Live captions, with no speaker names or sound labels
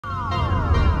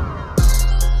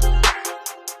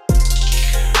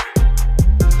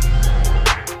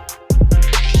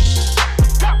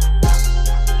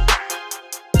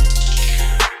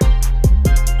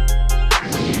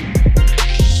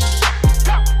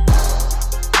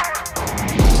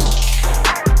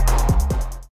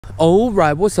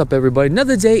Alright, what's up everybody?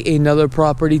 Another day, another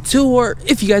property tour.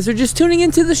 If you guys are just tuning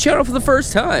into the channel for the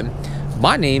first time,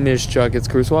 my name is Chakits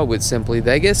Krulsawat with Simply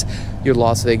Vegas, your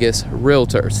Las Vegas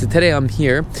realtor. So today I'm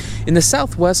here in the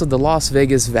southwest of the Las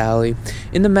Vegas Valley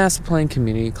in the master plan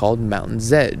community called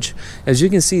Mountain's Edge. As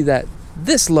you can see, that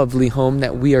this lovely home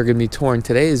that we are going to be touring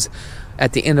today is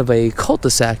at the end of a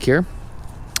cul-de-sac here.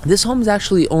 This home is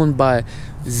actually owned by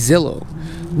Zillow.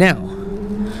 Now,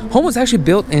 home was actually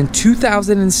built in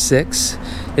 2006.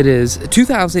 It is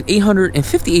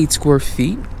 2,858 square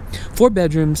feet, 4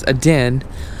 bedrooms, a den,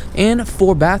 and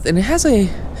 4 bath, and it has a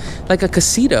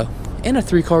casita and a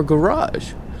 3-car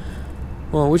garage.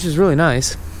 Well, which is really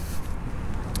nice.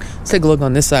 Let's take a look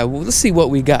on this side. Well, let's see what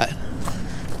we got.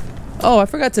 Oh, I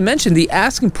forgot to mention the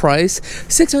asking price,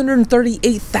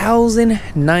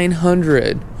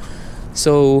 $638,900.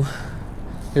 So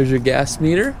here's your gas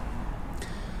meter.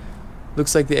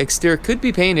 Looks like the exterior could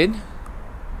be painted.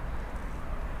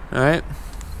 Alright,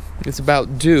 it's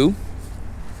about due.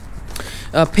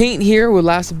 Paint here will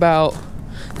last about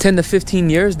 10 to 15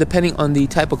 years depending on the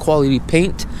type of quality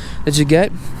paint that you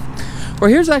get. Or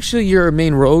here's actually your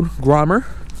main road, Grommer.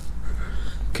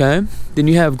 Okay, then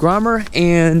you have Grommer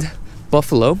and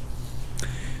Buffalo,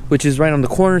 which is right on the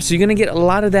corner, so you're gonna get a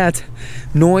lot of that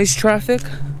noise traffic.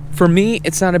 For me,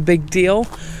 it's not a big deal.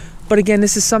 But again,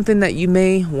 this is something that you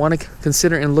may want to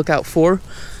consider and look out for,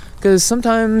 because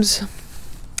sometimes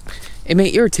it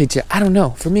may irritate you. I don't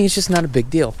know. For me, it's just not a big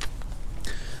deal.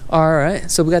 All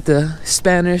right, so we got the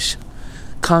Spanish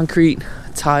concrete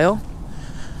tile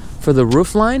for the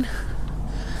roof line.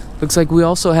 Looks like we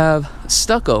also have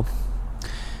stucco.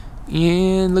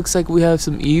 And looks like we have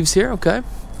some eaves here, okay.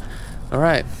 All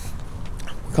right,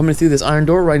 coming through this iron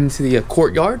door right into the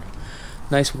courtyard.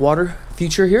 Nice water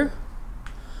feature here.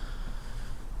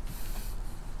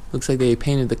 Looks like they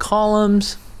painted the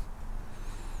columns.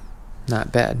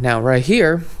 Not bad. Now right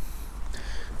here,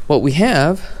 what we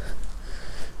have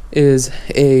is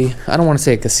I don't want to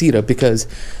say a casita because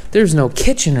there's no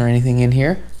kitchen or anything in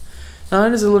here. Now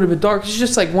it is a little bit dark. It's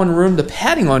just like one room. The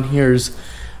padding on here is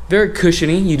very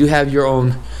cushiony. You do have your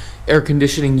own air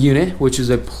conditioning unit, which is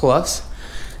a plus.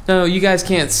 Now you guys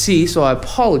can't see, so I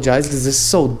apologize because it's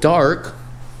so dark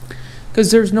because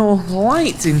there's no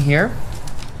lights in here.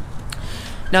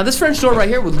 Now this French door right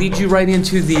here would lead you right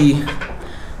into the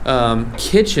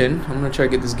kitchen. I'm gonna try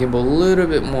to get this gimbal a little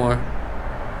bit more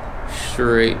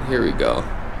straight. Here we go.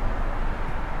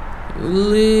 A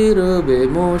little bit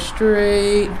more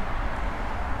straight.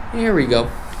 Here we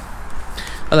go.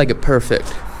 I like it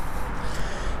perfect.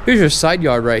 Here's your side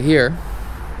yard right here.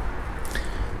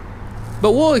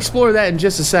 But we'll explore that in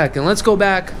just a second. Let's go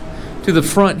back to the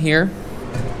front here.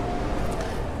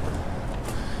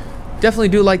 Definitely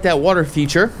do like that water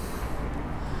feature.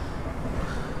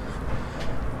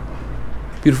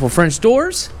 Beautiful French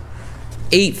doors.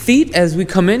 8 feet as we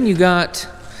come in. You got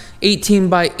 18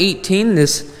 by 18.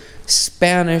 This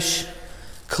Spanish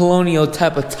colonial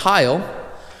type of tile.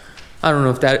 I don't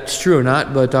know if that's true or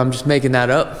not, but I'm just making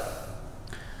that up.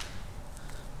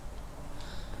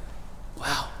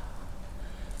 Wow.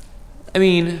 I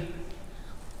mean,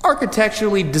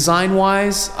 architecturally,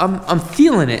 design-wise, I'm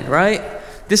feeling it, right?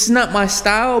 This is not my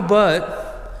style,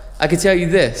 but I can tell you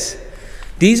this.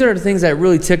 These are the things that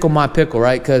really tickle my pickle,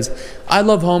 right? Because I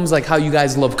love homes like how you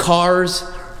guys love cars,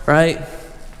 right?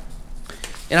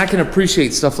 And I can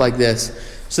appreciate stuff like this.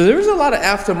 So there was a lot of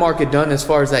aftermarket done as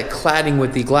far as that cladding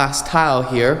with the glass tile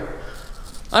here.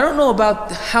 I don't know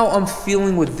about how I'm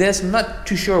feeling with this. I'm not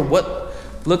too sure what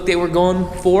look they were going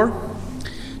for.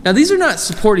 Now these are not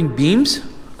supporting beams,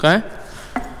 okay?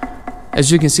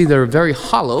 As you can see, they're very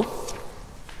hollow.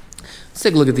 Let's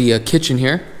take a look at the kitchen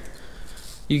here.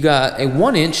 You got a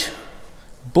 1-inch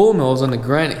bull nose on the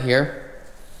granite here.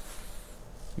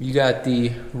 You got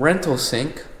the rental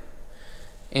sink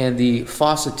and the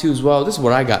faucet too as well. This is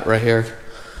what I got right here.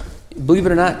 Believe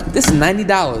it or not, this is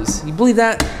 $90. You believe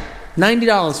that?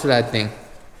 $90 for that thing.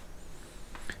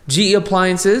 GE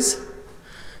appliances.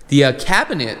 The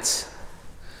cabinets.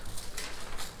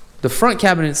 The front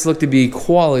cabinets look to be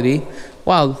quality.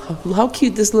 Wow, how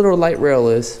cute this little light rail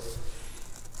is.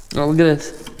 Oh, look at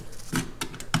this.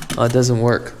 Oh, it doesn't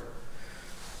work.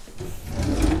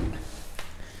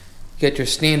 Get your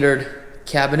standard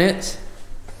cabinet.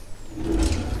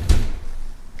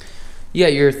 Yeah,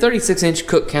 your 36-inch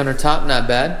cook countertop, not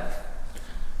bad.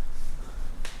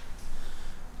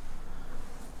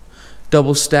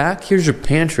 Double stack. Here's your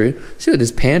pantry. See what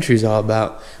this pantry's all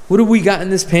about. What do we got in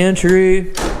this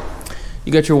pantry?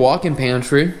 You got your walk-in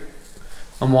pantry.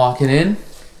 I'm walking in.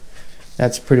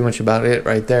 That's pretty much about it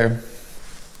right there.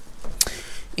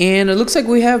 And it looks like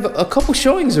we have a couple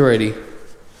showings already.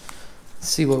 Let's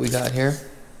see what we got here.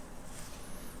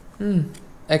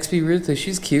 XP Realty,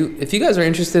 she's cute. If you guys are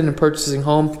interested in purchasing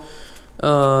home,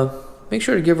 make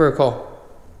sure to give her a call.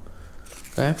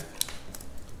 Okay.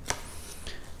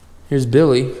 Here's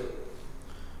Billy.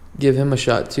 Give him a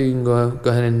shot too. You can go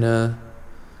ahead and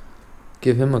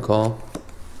give him a call.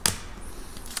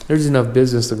 There's enough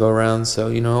business to go around, so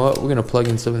you know what? We're gonna plug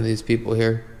in some of these people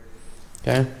here.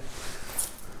 Okay.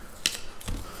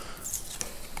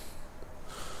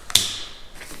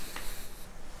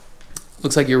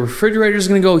 Looks like your refrigerator is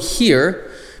going to go here.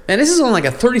 Man, this is on like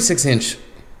a 36-inch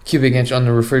cubic inch on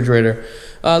the refrigerator.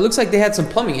 Looks like they had some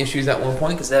plumbing issues at one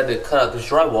point because they had to cut out this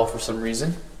drywall for some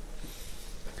reason.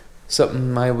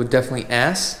 Something I would definitely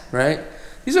ask, right?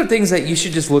 These are things that you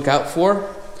should just look out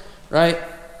for, right?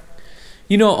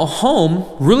 You know, a home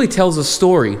really tells a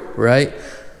story, right?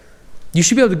 You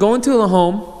should be able to go into a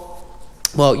home.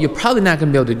 Well, you're probably not going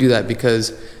to be able to do that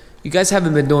because you guys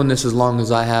haven't been doing this as long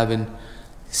as I have and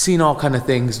seen all kind of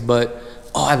things, but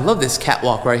oh, I love this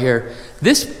catwalk right here.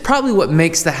 This probably what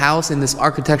makes the house in this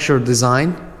architectural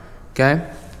design. Okay.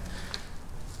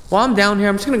 While I'm down here,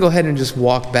 I'm just gonna go ahead and just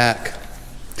walk back.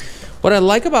 What I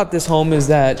like about this home is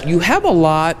that you have a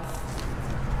lot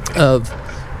of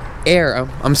air.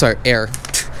 I'm sorry, air.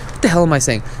 What the hell am I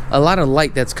saying? A lot of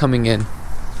light that's coming in.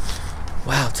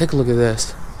 Wow, take a look at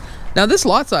this. Now this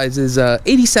lot size is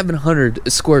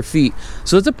 8,700 square feet,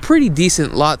 so it's a pretty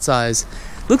decent lot size.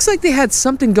 Looks like they had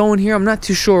something going here. I'm not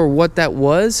too sure what that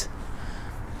was,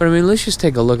 but I mean, let's just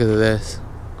take a look at this.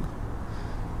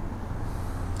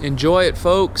 Enjoy it,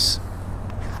 folks.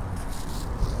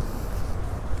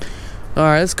 All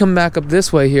right, let's come back up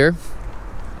this way here.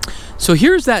 So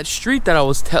here's that street that I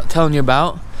was telling you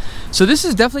about. So this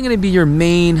is definitely going to be your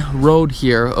main road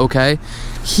here, okay?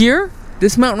 Here,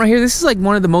 this mountain right here, this is like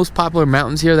one of the most popular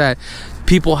mountains here that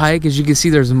people hike. As you can see,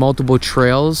 there's multiple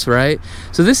trails, right?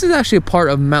 So this is actually a part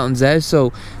of Mountain's Edge.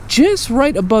 So just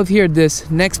right above here, this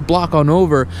next block on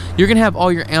over, you're gonna have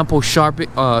all your ample shopping,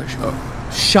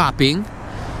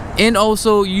 and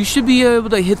also you should be able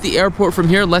to hit the airport from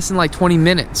here less than like 20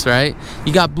 minutes, right?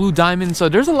 You got Blue Diamond, so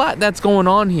there's a lot that's going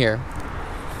on here.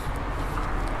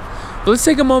 But let's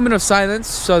take a moment of silence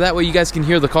so that way you guys can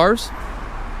hear the cars.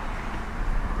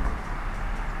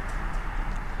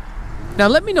 Now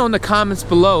let me know in the comments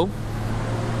below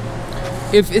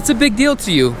if it's a big deal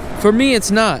to you. For me,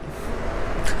 it's not.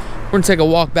 We're gonna take a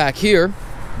walk back here.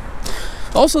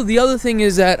 Also, the other thing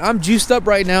is that I'm juiced up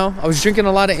right now. I was drinking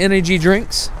a lot of energy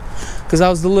drinks because I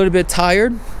was a little bit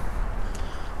tired.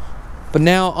 But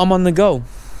now I'm on the go.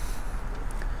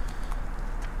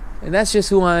 And that's just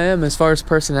who I am as far as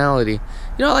personality. You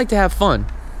know, I like to have fun.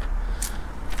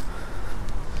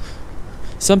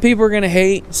 Some people are going to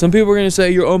hate. Some people are going to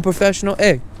say you're unprofessional.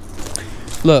 Hey,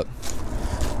 look,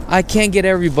 I can't get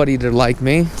everybody to like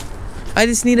me. I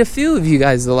just need a few of you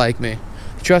guys to like me.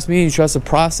 You trust me, you trust the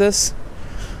process.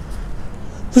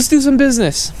 Let's do some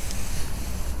business.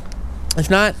 If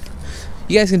not,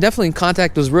 you guys can definitely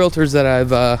contact those realtors that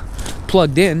I've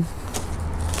plugged in.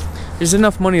 There's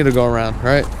enough money to go around,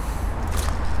 right?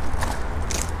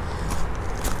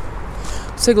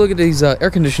 Let's take a look at these air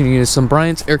conditioning units. Some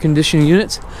Bryant's air conditioning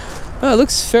units. It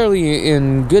looks fairly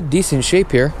in good, decent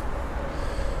shape here.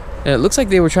 And it looks like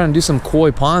they were trying to do some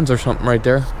koi ponds or something right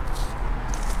there.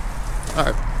 All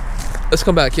right, let's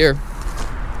come back here.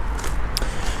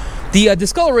 The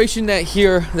discoloration that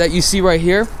you see right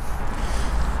here,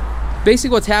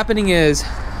 basically what's happening is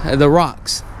the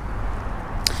rocks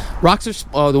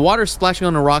are the water splashing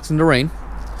on the rocks in the rain,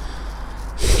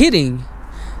 hitting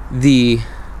the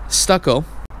stucco.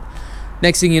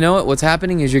 Next thing you know, what's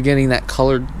happening is you're getting that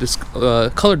color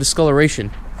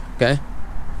discoloration. Okay.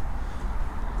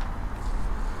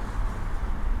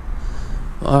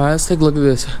 All right, let's take a look at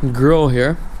this grill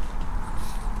here.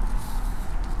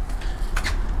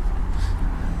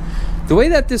 The way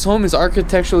that this home is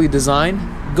architecturally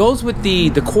designed goes with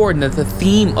the decor and the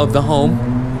theme of the home.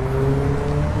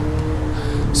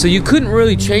 So you couldn't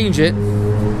really change it.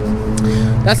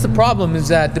 That's the problem, is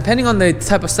that depending on the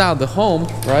type of style of the home,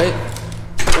 right,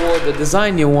 or the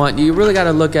design you want, you really got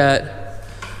to look at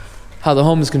how the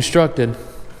home is constructed.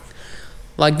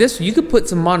 Like this, you could put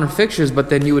some modern fixtures,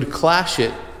 but then you would clash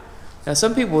it. Now,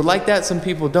 some people would like that, some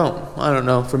people don't. I don't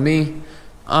know. For me,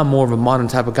 I'm more of a modern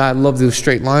type of guy. I love those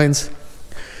straight lines.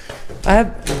 I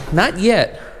have not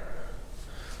yet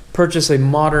purchased a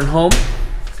modern home.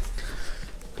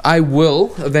 I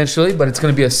will eventually, but it's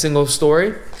going to be a single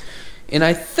story. And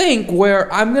I think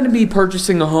where I'm going to be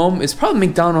purchasing a home is probably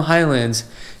McDonald Highlands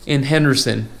in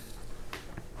Henderson.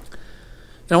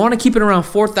 And I want to keep it around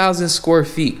 4,000 square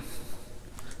feet.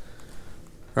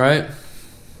 Right?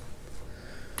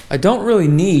 I don't really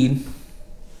need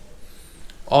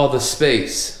all the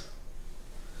space.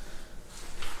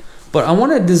 But I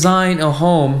want to design a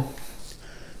home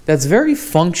that's very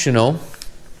functional.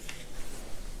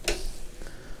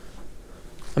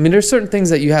 I mean, there's certain things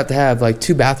that you have to have, like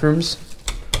 2 bathrooms,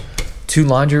 2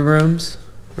 laundry rooms,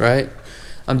 right?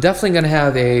 I'm definitely going to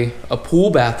have a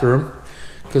pool bathroom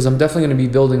because I'm definitely going to be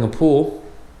building a pool.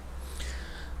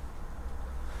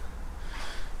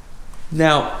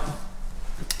 Now,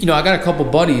 you know, I got a couple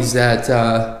buddies that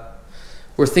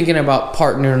we're thinking about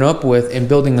partnering up with and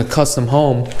building a custom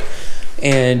home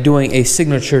and doing a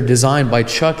signature design by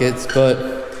Chakits. But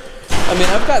I mean,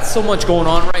 I've got so much going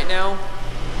on right now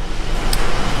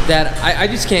that I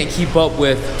just can't keep up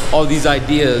with all these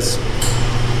ideas.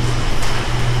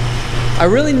 I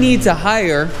really need to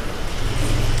hire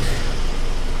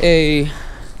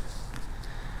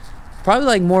probably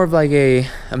like more of like a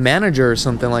manager or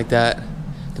something like that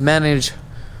to manage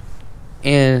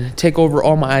and take over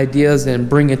all my ideas and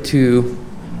bring it to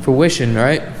fruition,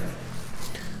 right?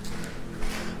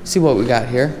 See what we got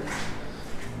here.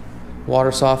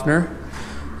 Water softener.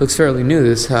 Looks fairly new,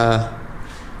 this hot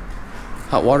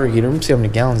water heater. Let me see how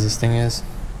many gallons this thing is.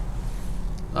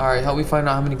 Alright, help me find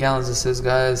out how many gallons this is,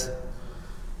 guys.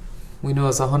 We know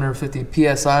it's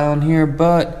 150 PSI on here,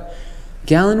 but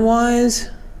gallon wise,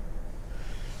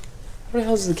 what the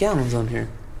hell is the gallons on here?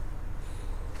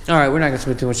 Alright, we're not going to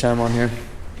spend too much time on here.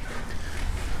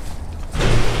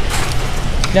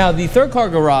 Now, the third car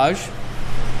garage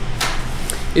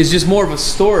is just more of a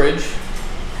storage.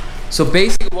 So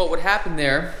basically what would happen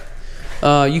there,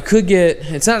 you could get,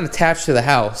 it's not attached to the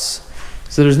house,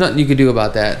 so there's nothing you could do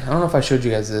about that. I don't know if I showed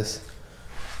you guys this.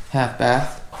 Half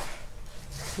bath.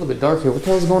 It's a little bit dark here. What the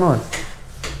hell is going on?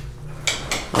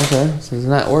 Okay, so it's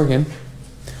not working.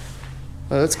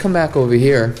 Well, let's come back over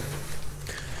here.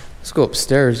 Let's go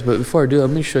upstairs, but before I do, let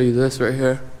me show you this right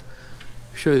here.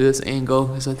 Show you this angle,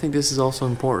 because I think this is also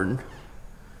important.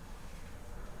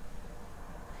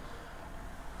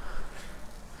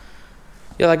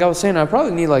 Yeah, like I was saying, I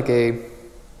probably need like a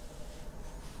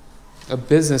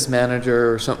business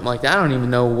manager or something like that. I don't even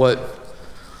know what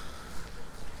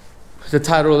the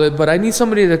title of it, but I need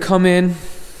somebody to come in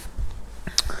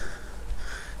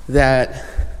that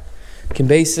can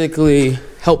basically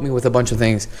help me with a bunch of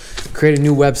things. Create a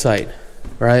new website,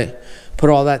 right? Put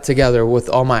all that together with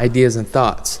all my ideas and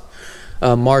thoughts.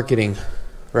 Marketing,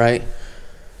 right?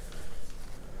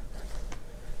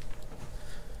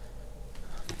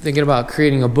 Thinking about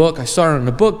creating a book. I started on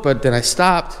a book, but then I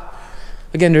stopped.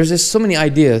 Again, there's just so many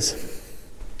ideas.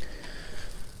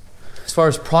 As far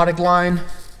as product line,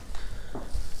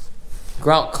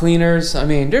 grout cleaners, I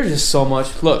mean, there's just so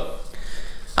much. Look,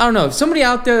 I don't know, if somebody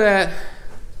out there that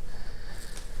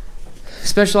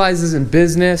specializes in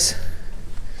business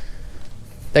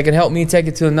that can help me take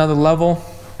it to another level,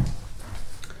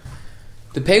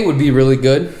 the pay would be really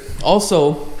good.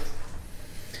 Also,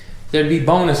 there'd be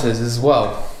bonuses as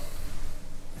well.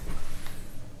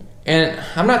 And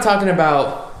I'm not talking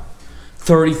about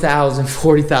 $30,000,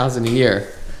 $40,000 a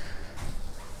year.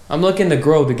 I'm looking to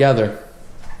grow together.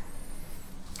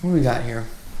 What do we got here?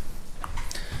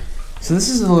 So this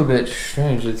is a little bit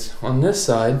strange. It's on this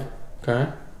side,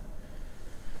 okay?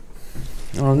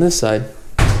 And on this side,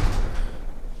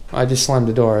 I just slammed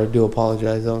the door. I do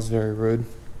apologize. That was very rude.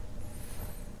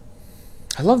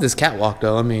 I love this catwalk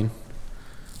though. I mean,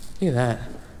 look at that.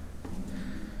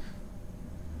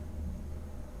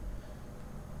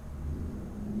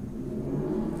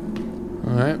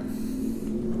 Alright.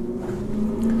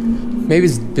 Maybe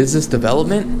it's business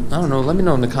development? I don't know. Let me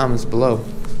know in the comments below.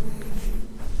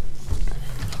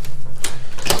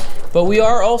 But we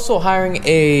are also hiring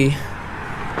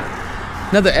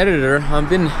another editor. I've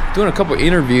been doing a couple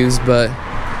interviews, but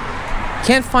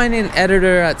can't find an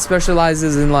editor that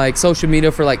specializes in like social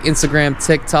media for like Instagram,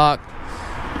 TikTok,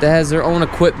 that has their own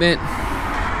equipment.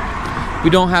 We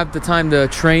don't have the time to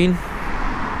train.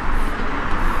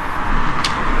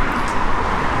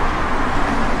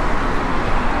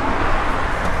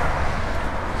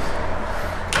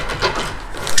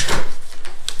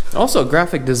 Also a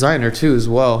graphic designer too as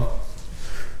well.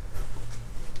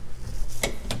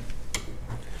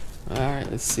 Alright,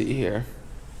 let's see here.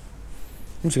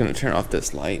 I'm just gonna turn off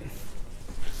this light.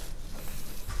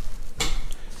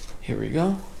 Here we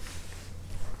go.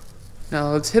 Now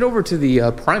let's head over to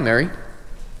the primary.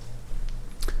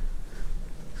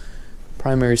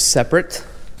 Primary's separate.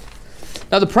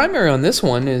 Now the primary on this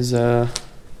one is what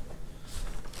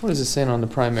is it saying on the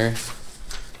primary?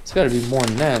 It's got to be more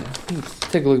than that.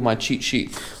 Take a look at my cheat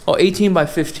sheet. Oh, 18 by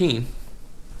 15.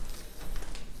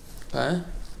 Okay.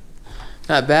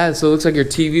 Not bad. So it looks like your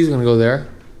TV is gonna go there.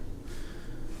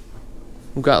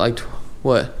 We've got like,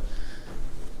 what?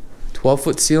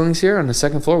 12-foot ceilings here on the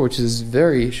second floor, which is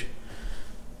very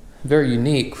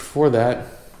unique for that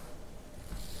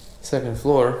second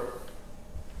floor.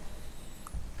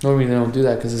 Normally they don't do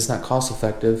that because it's not cost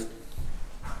effective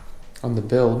on the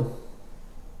build.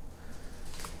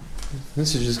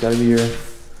 This has just got to be your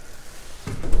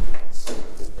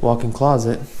walk-in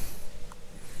closet.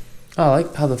 I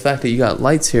like how the fact that you got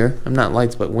lights here. I'm not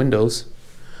lights, but windows.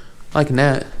 Liking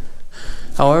that.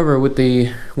 However, with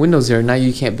the windows there, now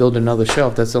you can't build another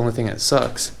shelf. That's the only thing that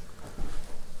sucks.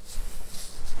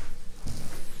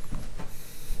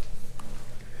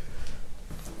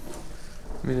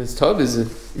 I mean, this tub is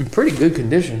in pretty good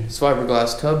condition. It's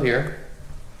fiberglass tub here.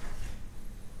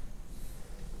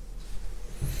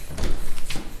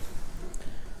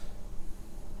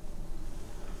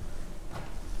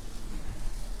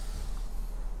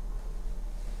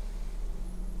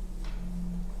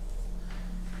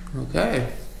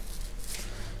 Okay.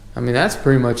 I mean, that's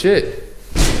pretty much it.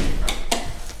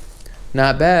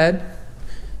 Not bad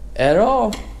at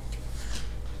all.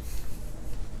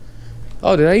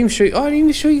 Oh, did I even show you? Oh, I didn't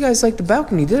even show you guys like the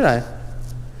balcony, did I?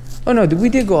 Oh no, we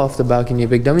did go off the balcony,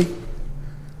 big dummy.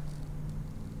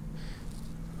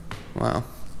 Wow.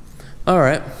 All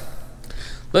right.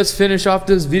 Let's finish off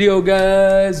this video,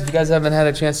 guys. If you guys haven't had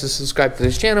a chance to subscribe to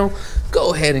this channel,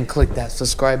 go ahead and click that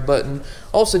subscribe button.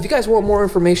 Also, if you guys want more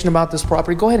information about this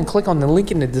property, go ahead and click on the link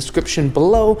in the description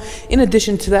below. In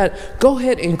addition to that, go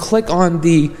ahead and click on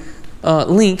the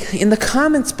link in the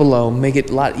comments below. Make it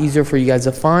a lot easier for you guys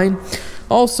to find.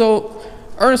 Also,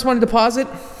 earnest money deposit,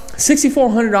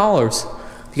 $6,400.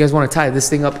 If you guys want to tie this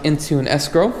thing up into an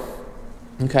escrow.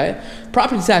 Okay.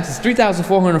 Property taxes,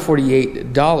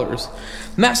 $3,448.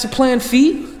 Master plan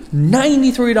fee,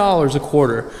 $93 a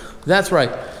quarter. That's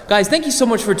right. Guys, thank you so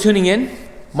much for tuning in.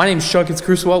 My name is Chakits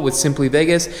Krulsawat with Simply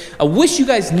Vegas. I wish you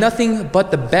guys nothing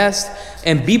but the best,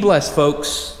 and be blessed,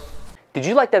 folks. Did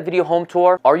you like that video home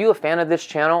tour? Are you a fan of this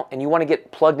channel and you want to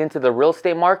get plugged into the real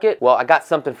estate market? Well, I got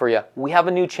something for you. We have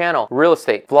a new channel, real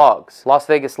estate, vlogs, Las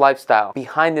Vegas lifestyle,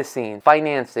 behind the scenes,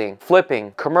 financing,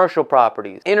 flipping, commercial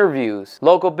properties, interviews,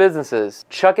 local businesses,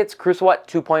 Chakits Krulsawat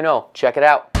 2.0. Check it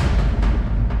out.